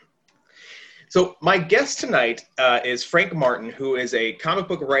So my guest tonight is Frank Martin, who is a comic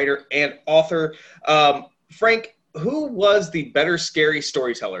book writer and author. Frank, who was the better scary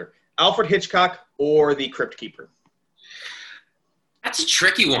storyteller, Alfred Hitchcock or the Crypt Keeper? That's a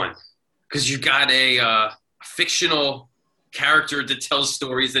tricky one because you got a fictional character that tells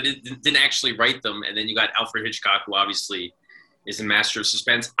stories that didn't actually write them, and then you got Alfred Hitchcock, who obviously is a master of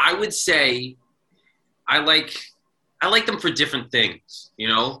suspense. I would say I like them for different things, you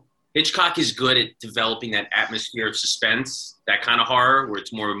know? Hitchcock is good at developing that atmosphere of suspense, that kind of horror where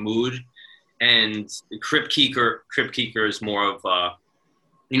it's more mood. And the Crypt Keeper is more of,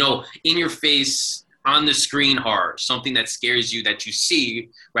 in your face, on the screen horror, something that scares you that you see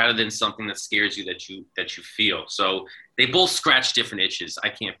rather than something that scares you that you feel. So they both scratch different itches. I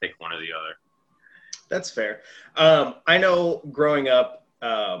can't pick one or the other. That's fair. I know growing up,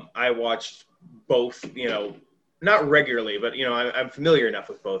 I watched both, not regularly, but, I'm familiar enough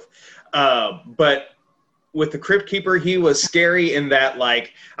with both. But with the Crypt Keeper, he was scary in that,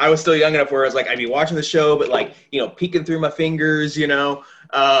 like, I was still young enough where I was like, I'd be watching the show, but like, peeking through my fingers,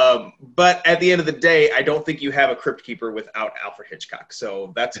 but at the end of the day, I don't think you have a Crypt Keeper without Alfred Hitchcock.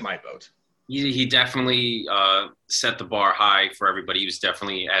 So that's my vote. He definitely set the bar high for everybody. He was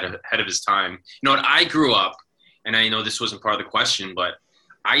definitely ahead of his time. You know what? I grew up, and I know this wasn't part of the question, but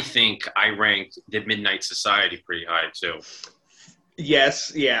I think I ranked The Midnight Society pretty high too.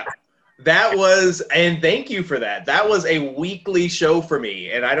 Yes, yeah. That was, and thank you for that. That was a weekly show for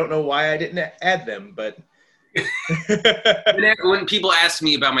me, and I don't know why I didn't add them, but... When people ask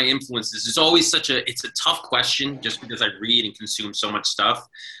me about my influences, it's always it's a tough question just because I read and consume so much stuff.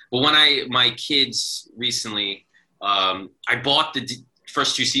 But when my kids recently, I bought the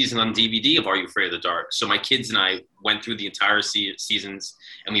first 2 seasons on DVD of Are You Afraid of the Dark? So my kids and I went through the entire seasons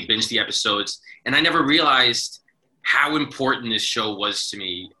and we binged the episodes. And I never realized how important this show was to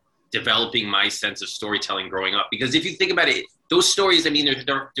me, developing my sense of storytelling growing up. Because if you think about it, those stories, I mean,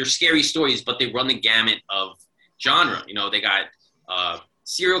 they're scary stories, but they run the gamut of genre. They got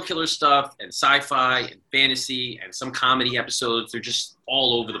serial killer stuff and sci-fi and fantasy and some comedy episodes. They're just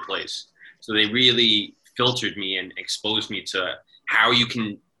all over the place. So they really filtered me and exposed me to how you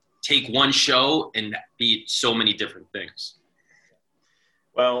can take one show and be so many different things.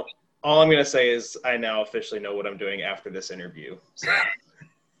 Well, all I'm going to say is I now officially know what I'm doing after this interview. So.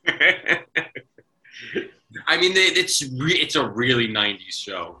 I mean, it's a really 90s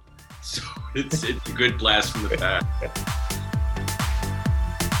show. So it's a good blast from the past.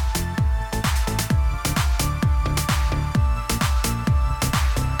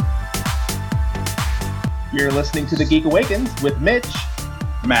 You're listening to The Geek Awakens with Mitch,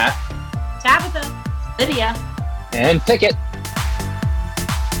 Matt, Tabitha, Lydia, and Pickett.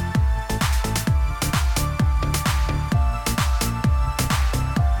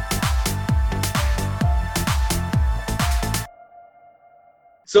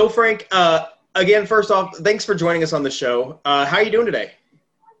 So, Frank, again, first off, thanks for joining us on the show. How are you doing today?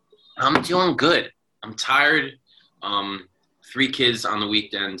 I'm doing good. I'm tired. 3 kids on the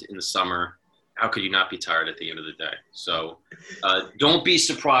weekend in the summer. How could you not be tired at the end of the day? So don't be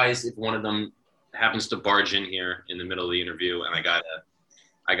surprised if one of them happens to barge in here in the middle of the interview, and I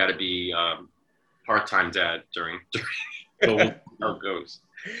gotta be part-time dad during how it goes.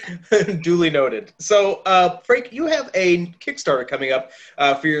 Duly noted. So, Frank, you have a Kickstarter coming up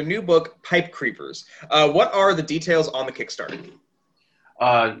for your new book, Pipe Creepers. What are the details on the Kickstarter?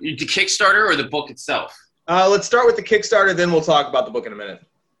 The Kickstarter or the book itself? Let's start with the Kickstarter, then we'll talk about the book in a minute.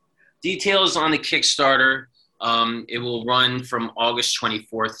 Details on the Kickstarter. It will run from August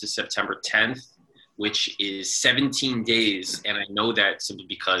 24th to September 10th, which is 17 days. And I know that simply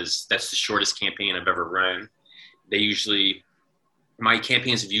because that's the shortest campaign I've ever run. My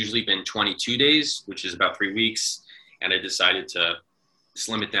campaigns have usually been 22 days, which is about 3 weeks. And I decided to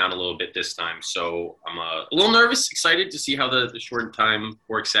slim it down a little bit this time. So I'm a little nervous, excited to see how the shortened time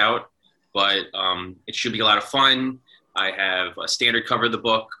works out. But it should be a lot of fun. I have a standard cover of the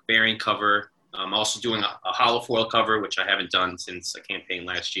book, variant cover. I'm also doing a hollow foil cover, which I haven't done since a campaign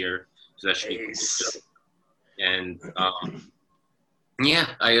last year. So that should be cool. And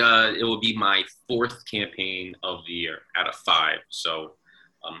it will be my 4th campaign of the year out of 5. So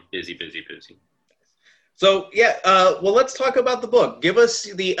busy. So well, let's talk about the book. Give us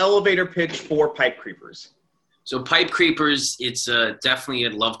the elevator pitch for Pipe Creepers. So Pipe Creepers, it's definitely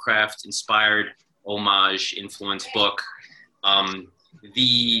a Lovecraft-inspired homage influence book.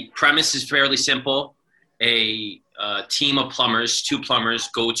 The premise is fairly simple. A team of plumbers, 2 plumbers,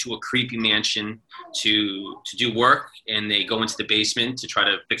 go to a creepy mansion to do work, and they go into the basement to try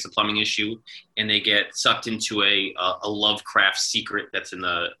to fix a plumbing issue, and they get sucked into a Lovecraft secret that's in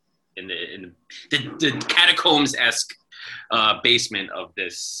the the catacombs-esque basement of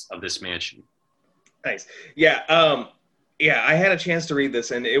this mansion. Nice. Yeah. I had a chance to read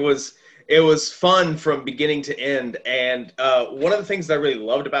this, and it was fun from beginning to end. And one of the things that I really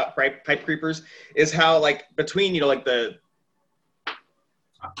loved about Pipe Creepers is how, like, between, like the...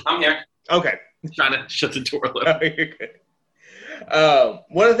 I'm here. Okay. I'm trying to shut the door a little. Oh, you're good.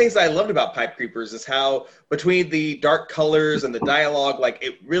 One of the things that I loved about Pipe Creepers is how between the dark colors and the dialogue, like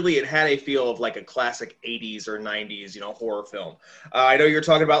it had a feel of like a classic 80s or 90s, horror film. I know you're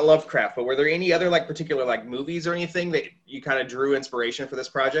talking about Lovecraft, but were there any other like particular like movies or anything that you kind of drew inspiration for this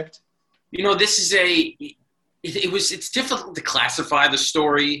project? This is it's difficult to classify the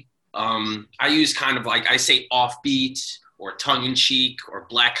story. I use kind of like, I say offbeat or tongue-in-cheek or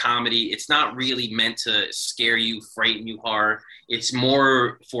black comedy. It's not really meant to scare you, frighten you hard. It's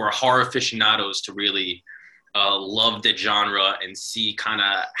more for horror aficionados to really love the genre and see kind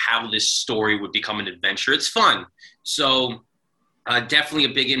of how this story would become an adventure. It's fun. So definitely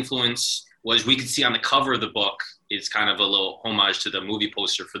a big influence was, we could see on the cover of the book, it's kind of a little homage to the movie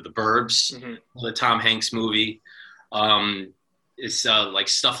poster for The Burbs, the Tom Hanks movie. It's like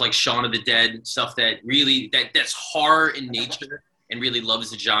stuff like Shaun of the Dead, stuff that really, that's horror in nature and really loves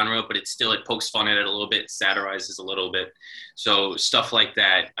the genre, but it pokes fun at it a little bit, satirizes a little bit. So stuff like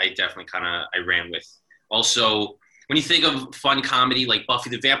that, I definitely I ran with. Also, when you think of fun comedy like Buffy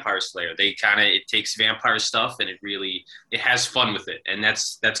the Vampire Slayer, it takes vampire stuff and it has fun with it. And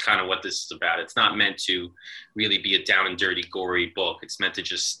that's kind of what this is about. It's not meant to really be a down and dirty, gory book. It's meant to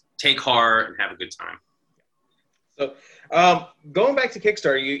just take horror and have a good time. So going back to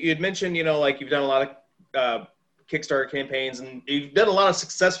Kickstarter, you had mentioned, like you've done a lot of Kickstarter campaigns, and you've done a lot of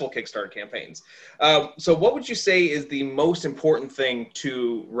successful Kickstarter campaigns. So what would you say is the most important thing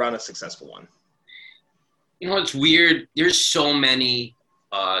to run a successful one? It's weird. There's so many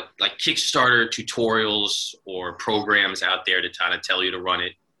like Kickstarter tutorials or programs out there to kind of tell you to run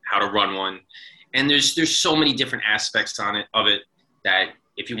it, how to run one. And there's so many different aspects of it that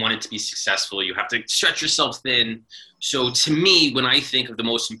if you want it to be successful, you have to stretch yourself thin. So to me, when I think of the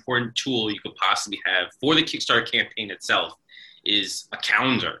most important tool you could possibly have for the Kickstarter campaign itself is a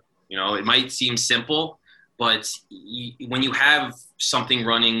calendar. It might seem simple, but when you have something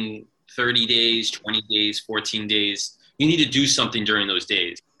running 30 days, 20 days, 14 days, you need to do something during those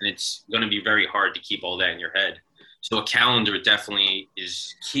days. And it's going to be very hard to keep all that in your head. So a calendar definitely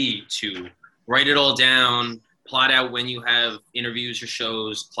is key to write it all down, plot out when you have interviews or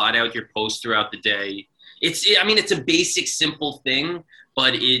shows, plot out your posts throughout the day. It's a basic, simple thing,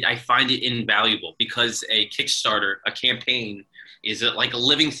 but I find it invaluable because a Kickstarter, a campaign, is like a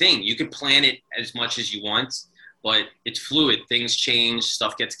living thing. You can plan it as much as you want, but it's fluid. Things change,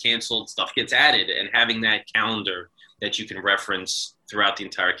 stuff gets canceled, stuff gets added, and having that calendar that you can reference throughout the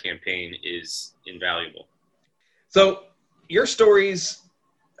entire campaign is invaluable. So your stories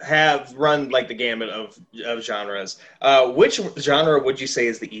have run like the gamut of genres. Which genre would you say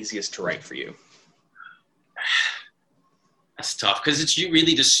is the easiest to write for you? That's tough because it's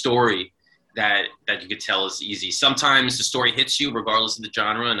really the story that you could tell is easy. Sometimes the story hits you regardless of the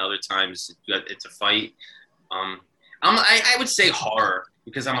genre, and other times it's a fight. I would say horror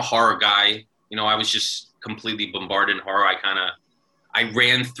because I'm a horror guy. I was just completely bombarded in horror. I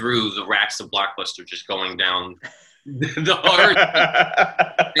ran through the racks of Blockbuster just going down the horror.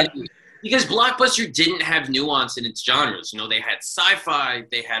 Because Blockbuster didn't have nuance in its genres. They had sci-fi,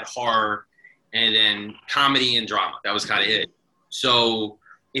 they had horror, and then comedy and drama. That was kind of it. So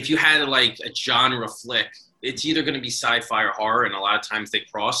if you had like a genre flick, it's either going to be sci-fi or horror, and a lot of times they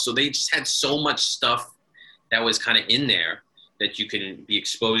cross. So they just had so much stuff that was kind of in there that you can be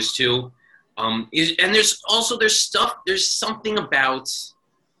exposed to. And there's something about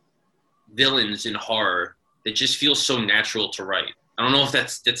villains in horror that just feels so natural to write. I don't know if that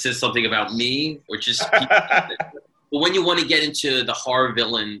says something about me or just people. But when you want to get into the horror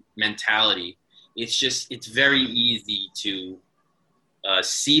villain mentality, it's very easy to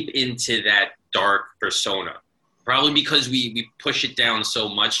seep into that dark persona. Probably because we push it down so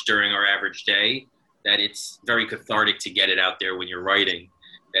much during our average day that it's very cathartic to get it out there when you're writing.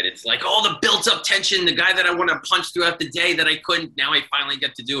 That it's like all the built up tension, the guy that I want to punch throughout the day that I couldn't, now I finally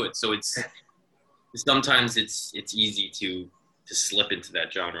get to do it. So sometimes it's easy to slip into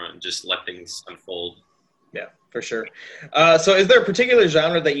that genre and just let things unfold. Yeah, for sure. So is there a particular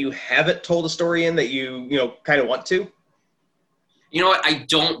genre that you haven't told a story in that you kind of want to? You know what? I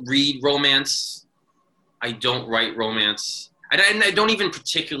don't read romance. I don't write romance. I don't even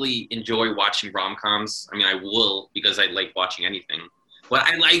particularly enjoy watching rom-coms. I mean, I will because I like watching anything. But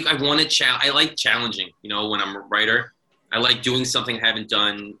I like challenging, when I'm a writer. I like doing something I haven't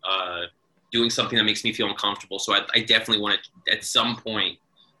done, doing something that makes me feel uncomfortable. So I definitely want to, at some point,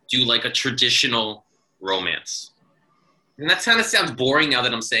 do like a traditional romance. And that kind of sounds boring now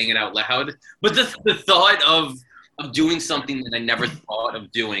that I'm saying it out loud. But the thought of doing something that I never thought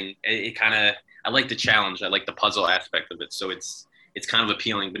of doing, it kind of, I like the challenge. I like the puzzle aspect of it. So it's kind of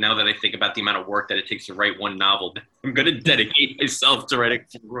appealing. But now that I think about the amount of work that it takes to write one novel, I'm going to dedicate myself to writing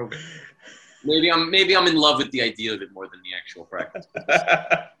a romance. Maybe I'm in love with the idea of it more than the actual practice.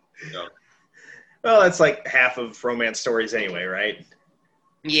 So. Well, that's like half of romance stories anyway, right?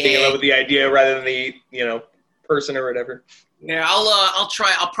 Yeah. Being in love with the idea rather than the, person or whatever. Yeah, I'll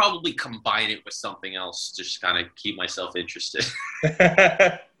try. I'll probably combine it with something else, just kind of keep myself interested.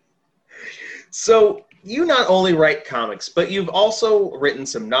 So you not only write comics, but you've also written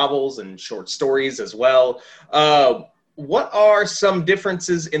some novels and short stories as well. What are some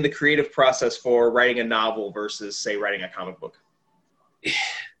differences in the creative process for writing a novel versus, say, writing a comic book?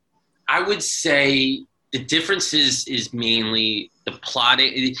 I would say the difference is mainly the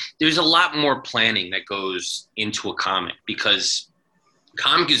plotting. There's a lot more planning that goes into a comic because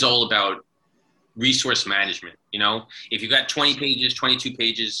comic is all about resource management. If you got 20 pages, 22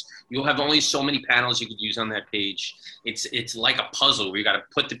 pages, you'll have only so many panels you could use on that page. It's like a puzzle where you got to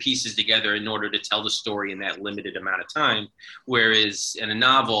put the pieces together in order to tell the story in that limited amount of time. Whereas in a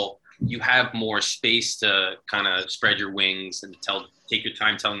novel, you have more space to kind of spread your wings and take your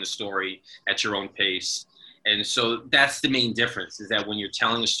time telling the story at your own pace. And so that's the main difference, is that when you're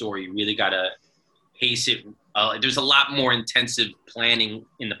telling a story, you really got to pace it. There's a lot more intensive planning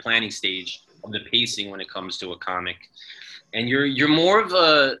in the planning stage of the pacing when it comes to a comic. And you're more of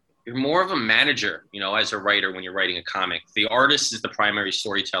a manager, as a writer when you're writing a comic. The artist is the primary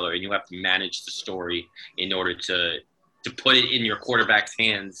storyteller, and you have to manage the story in order to put it in your quarterback's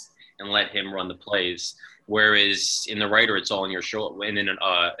hands and let him run the plays. Whereas in the writer, it's all on your shoulder. And in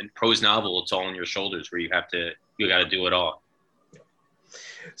a prose novel, it's all on your shoulders, where you got to do it all.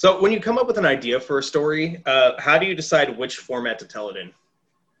 So when you come up with an idea for a story, how do you decide which format to tell it in?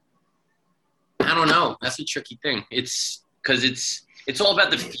 I don't know. That's a tricky thing. It's because it's all about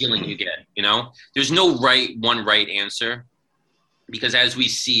the feeling you get, There's no one right answer, because as we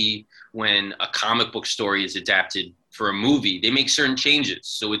see when a comic book story is adapted for a movie, they make certain changes.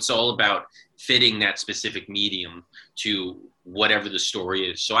 So it's all about fitting that specific medium to whatever the story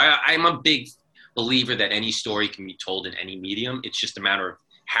is. So I'm a big believer that any story can be told in any medium. It's just a matter of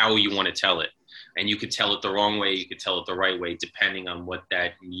how you want to tell it. And you could tell it the wrong way, you could tell it the right way, depending on what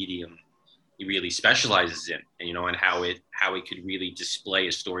that medium really specializes in, and how it could really display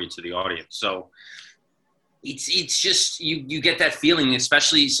a story to the audience. So it's just you get that feeling,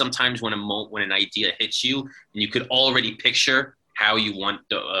 especially sometimes when an idea hits you, and you could already picture how you want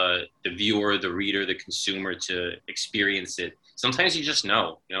the viewer, the reader, the consumer to experience it. Sometimes you just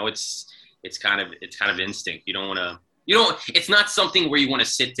know, it's kind of instinct. It's not something where you want to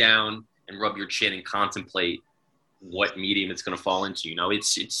sit down and rub your chin and contemplate what medium it's going to fall into.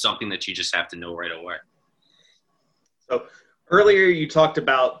 It's something that you just have to know right away. So earlier you talked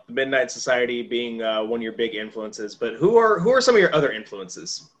about the Midnight Society being one of your big influences, but who are some of your other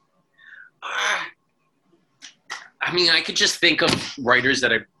influences? I could just think of writers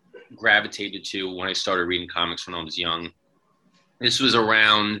that I gravitated to when I started reading comics when I was young. This was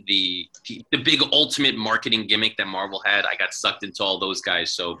around the big ultimate marketing gimmick that Marvel had. I got sucked into all those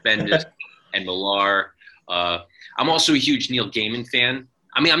guys. So Bendis and Millar. I'm also a huge Neil Gaiman fan.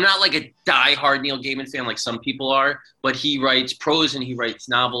 I'm not like a die-hard Neil Gaiman fan like some people are, but he writes prose and he writes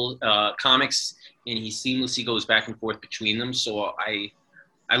comics, and he seamlessly goes back and forth between them. So I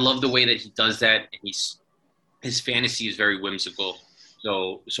love the way that he does that. And his fantasy is very whimsical.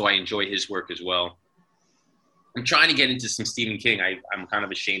 So I enjoy his work as well. I'm trying to get into some Stephen King. I'm kind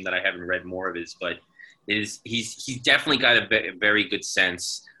of ashamed that I haven't read more of his, but he's definitely got a very good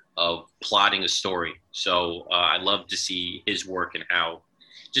sense of plotting a story. So I love to see his work and how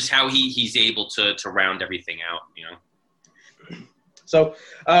he's able to round everything out, So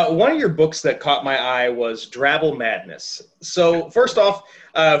one of your books that caught my eye was Drabble Madness. So first off,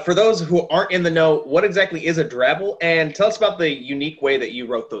 for those who aren't in the know, what exactly is a drabble? And tell us about the unique way that you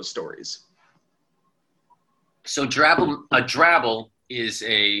wrote those stories. So a drabble is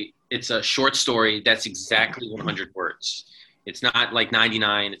it's a short story that's exactly 100 words. It's not like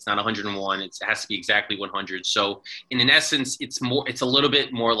 99. It's not 101. It has to be exactly 100. So in essence, it's a little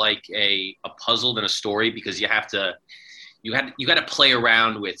bit more like a puzzle than a story, because you got to play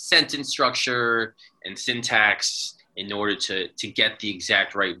around with sentence structure and syntax in order to get the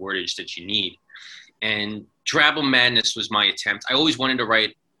exact right wordage that you need. And Drabble Madness was my attempt. I always wanted to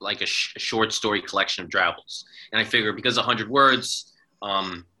write like a short story collection of travels. And I figured because 100 words,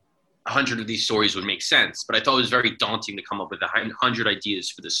 100 of these stories would make sense. But I thought it was very daunting to come up with 100 ideas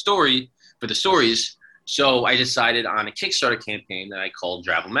for the stories. So I decided on a Kickstarter campaign that I called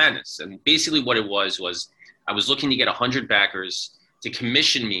Travel Madness. And basically what it was I was looking to get 100 backers to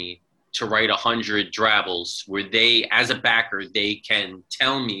commission me to write 100 travels where they, as a backer, they can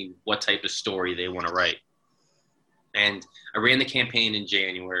tell me what type of story they want to write. And I ran the campaign in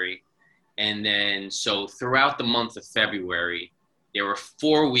January. And then, so throughout the month of February, there were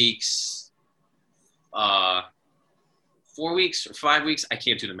 4 weeks, 4 weeks or 5 weeks. I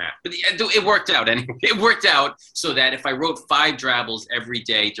can't do the math, but it worked out anyway. It worked out so that if I wrote 5 travels every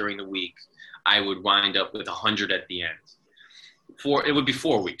day during the week, I would wind up with 100 at the end. It would be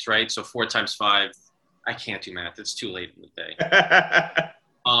 4 weeks, right? So 4 times 5. I can't do math. It's too late in the day.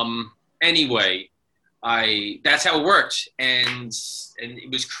 Anyway, that's how it worked, and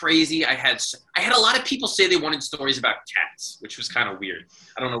it was crazy. I had a lot of people say they wanted stories about cats, which was kind of weird.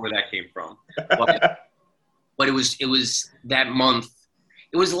 I don't know where that came from, but it was that month.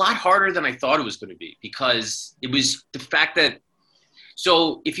 It was a lot harder than I thought it was going to be, because it was the fact that,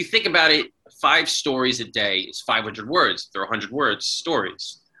 so if you think about it, 5 stories a day is 500 words. They're 100 words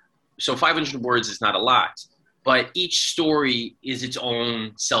stories. So 500 words is not a lot, but each story is its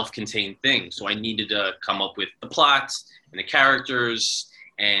own self-contained thing. So I needed to come up with the plot and the characters,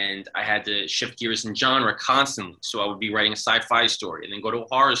 and I had to shift gears in genre constantly. So I would be writing a sci-fi story and then go to a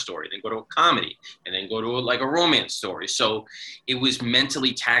horror story, then go to a comedy, and then go to a romance story. So it was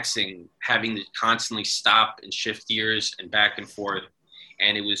mentally taxing having to constantly stop and shift gears and back and forth.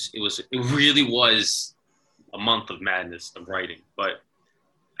 And it really was a month of madness of writing, but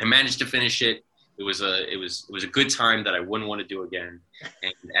I managed to finish it. It was a good time that I wouldn't want to do again.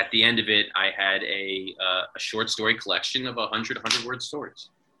 And at the end of it, I had a short story collection of 100 word stories.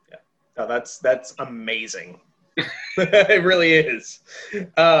 Yeah, no, that's amazing. It really is.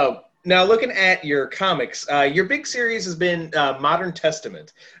 Now, looking at your comics, your big series has been Modern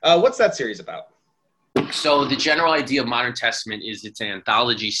Testament. What's that series about? So the general idea of Modern Testament is it's an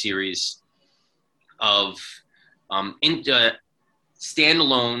anthology series of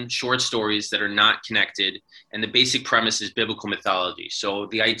standalone short stories that are not connected, and the basic premise is biblical mythology. So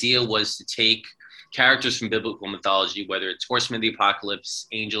the idea was to take characters from biblical mythology, whether it's horsemen of the apocalypse,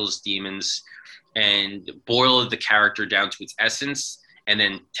 angels, demons, and boil the character down to its essence, and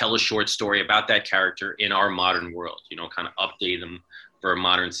then tell a short story about that character in our modern world, kind of update them for a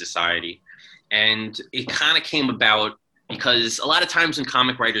modern society. And it kind of came about because a lot of times when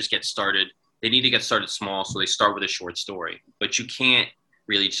comic writers get started, they need to get started small, so they start with a short story. But you can't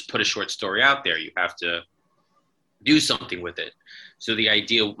really just put a short story out there. You have to do something with it. So the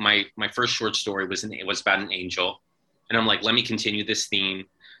idea, my first short story was about an angel. And I'm like, let me continue this theme.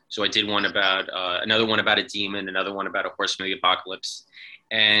 So I did one about, another one about a demon, another one about a horseman of the apocalypse.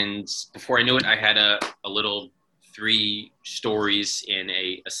 And before I knew it, I had a little 3 stories in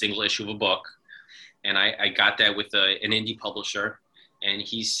a single issue of a book. And I got that with an indie publisher. And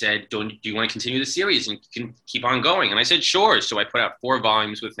he said, do you want to continue the series and can keep on going? And I said, sure. So I put out 4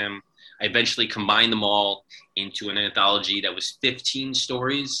 volumes with him. I eventually combined them all into an anthology that was 15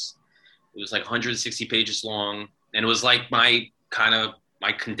 stories. It was like 160 pages long. And it was like my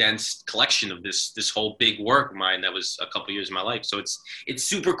condensed collection of this whole big work of mine that was a couple years of my life. So it's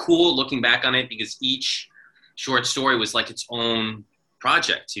super cool looking back on it, because each short story was like its own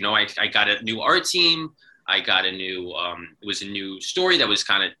project. I got a new art team. I got it was a new story that was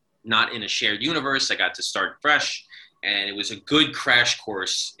kind of not in a shared universe. I got to start fresh, and it was a good crash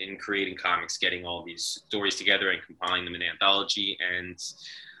course in creating comics, getting all these stories together and compiling them in an anthology. And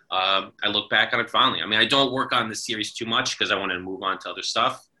I look back on it fondly. I mean, I don't work on the series too much because I wanted to move on to other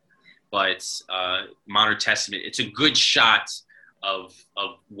stuff, but Modern Testament, it's a good shot of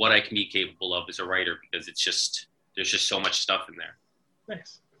what I can be capable of as a writer, because there's just so much stuff in there.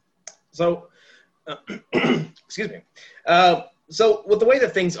 Nice. So, excuse me. So with the way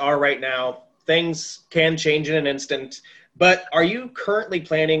that things are right now, things can change in an instant, but are you currently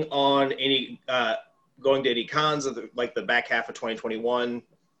planning on any going to any cons of the back half of 2021?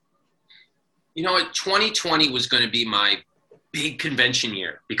 2020 was going to be my big convention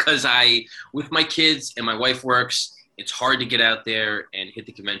year, because with my kids and my wife works, it's hard to get out there and hit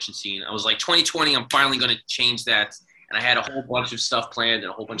the convention scene. I was like, 2020, I'm finally going to change that. And I had a whole bunch of stuff planned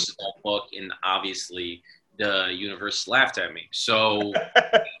and a whole bunch of stuff booked, and obviously the universe laughed at me. So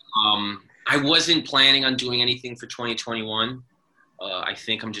I wasn't planning on doing anything for 2021. I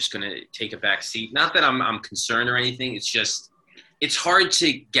think I'm just going to take a back seat. Not that I'm concerned or anything. It's just, it's hard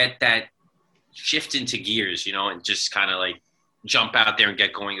to get that shift into gears, and just kind of like jump out there and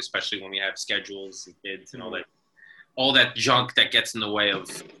get going, especially when we have schedules and kids and all that junk that gets in the way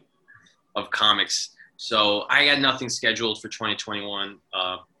of comics. So I got nothing scheduled for 2021.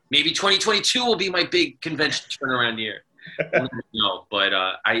 Maybe 2022 will be my big convention turnaround year. No, but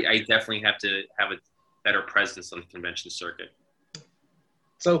I definitely have to have a better presence on the convention circuit.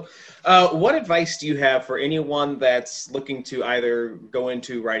 So what advice do you have for anyone that's looking to either go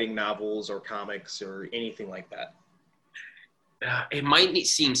into writing novels or comics or anything like that? It might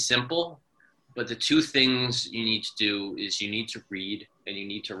seem simple, but the two things you need to do is you need to read and you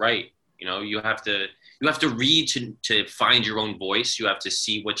need to write. You have to read to find your own voice. You have to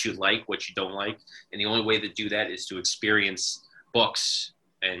see what you like, what you don't like. And the only way to do that is to experience books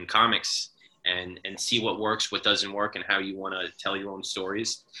and comics and see what works, what doesn't work, and how you want to tell your own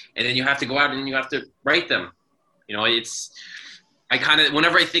stories. And then you have to go out and you have to write them.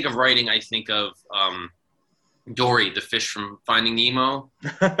 Whenever I think of writing, I think of Dory, the fish from Finding Nemo.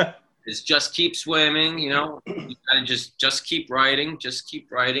 Is just keep swimming, you gotta just keep writing,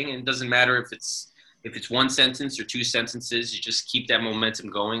 and it doesn't matter if it's one sentence or two sentences. You just keep that momentum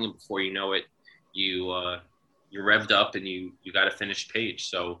going, and before you know it, you're revved up and you got a finished page.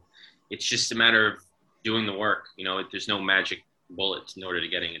 So it's just a matter of doing the work. There's no magic bullet in order to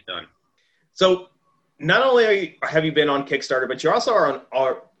getting it done. So not only have you been on Kickstarter, but you also are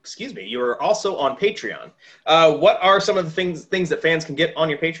you're also on Patreon. What are some of the things that fans can get on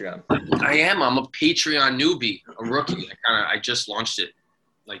your Patreon? I'm a Patreon newbie, a rookie. I just launched it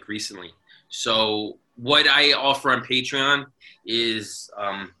recently. So what I offer on Patreon is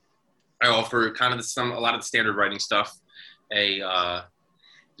I offer a lot of the standard writing stuff,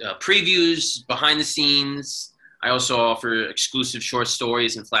 previews, behind the scenes. I also offer exclusive short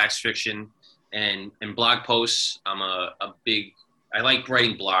stories and flash fiction and blog posts. I like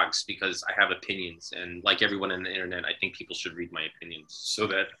writing blogs because I have opinions, and like everyone on the internet, I think people should read my opinions. So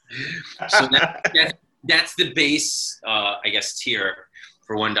that's the base, tier.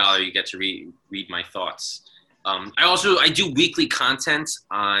 For $1, you get to read my thoughts. I do weekly content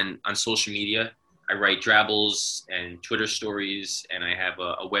on social media. I write drabbles and Twitter stories, and I have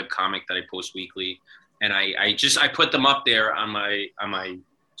a web comic that I post weekly. And I put them up there on my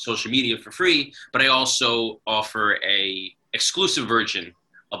social media for free, but I also offer a exclusive version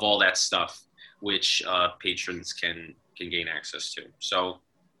of all that stuff, which patrons can gain access to. So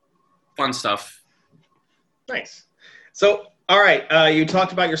fun stuff. Nice. So, all right. You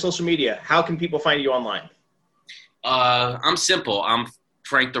talked about your social media. How can people find you online? I'm simple. I'm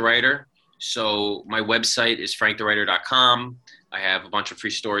Frank the Writer. So my website is franktherwriter.com. I have a bunch of free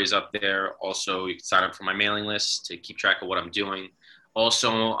stories up there. Also, you can sign up for my mailing list to keep track of what I'm doing.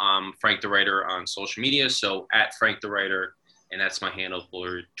 Also, I'm Frank the Writer on social media. So at Frank the Writer. And that's my handle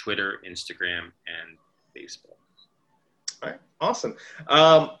for Twitter, Instagram, and Facebook. All right. Awesome.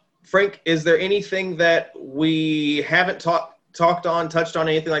 Frank, is there anything that we haven't touched on,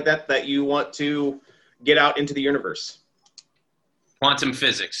 anything like that you want to get out into the universe? Quantum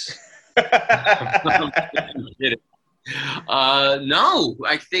physics. No,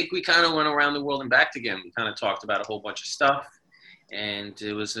 I think we kind of went around the world and back again. We kind of talked about a whole bunch of stuff, and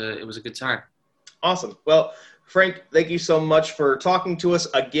it was a good time. Awesome. Well, Frank, thank you so much for talking to us.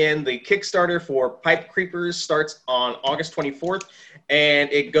 Again, the Kickstarter for Pipe Creepers starts on August 24th,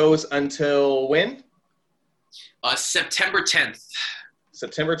 and it goes until when? September 10th.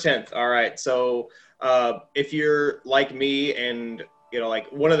 September 10th. All right. So if you're like me and,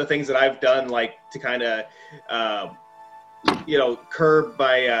 one of the things that I've done, to kind of, curb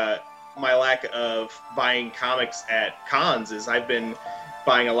my lack of buying comics at cons is I've been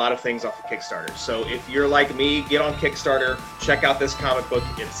buying a lot of things off of Kickstarter. So if you're like me, get on Kickstarter, check out this comic book.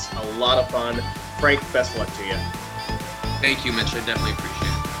 It's a lot of fun. Frank, best of luck to you. Thank you, Mitch. I definitely appreciate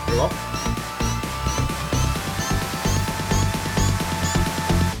it. You're welcome.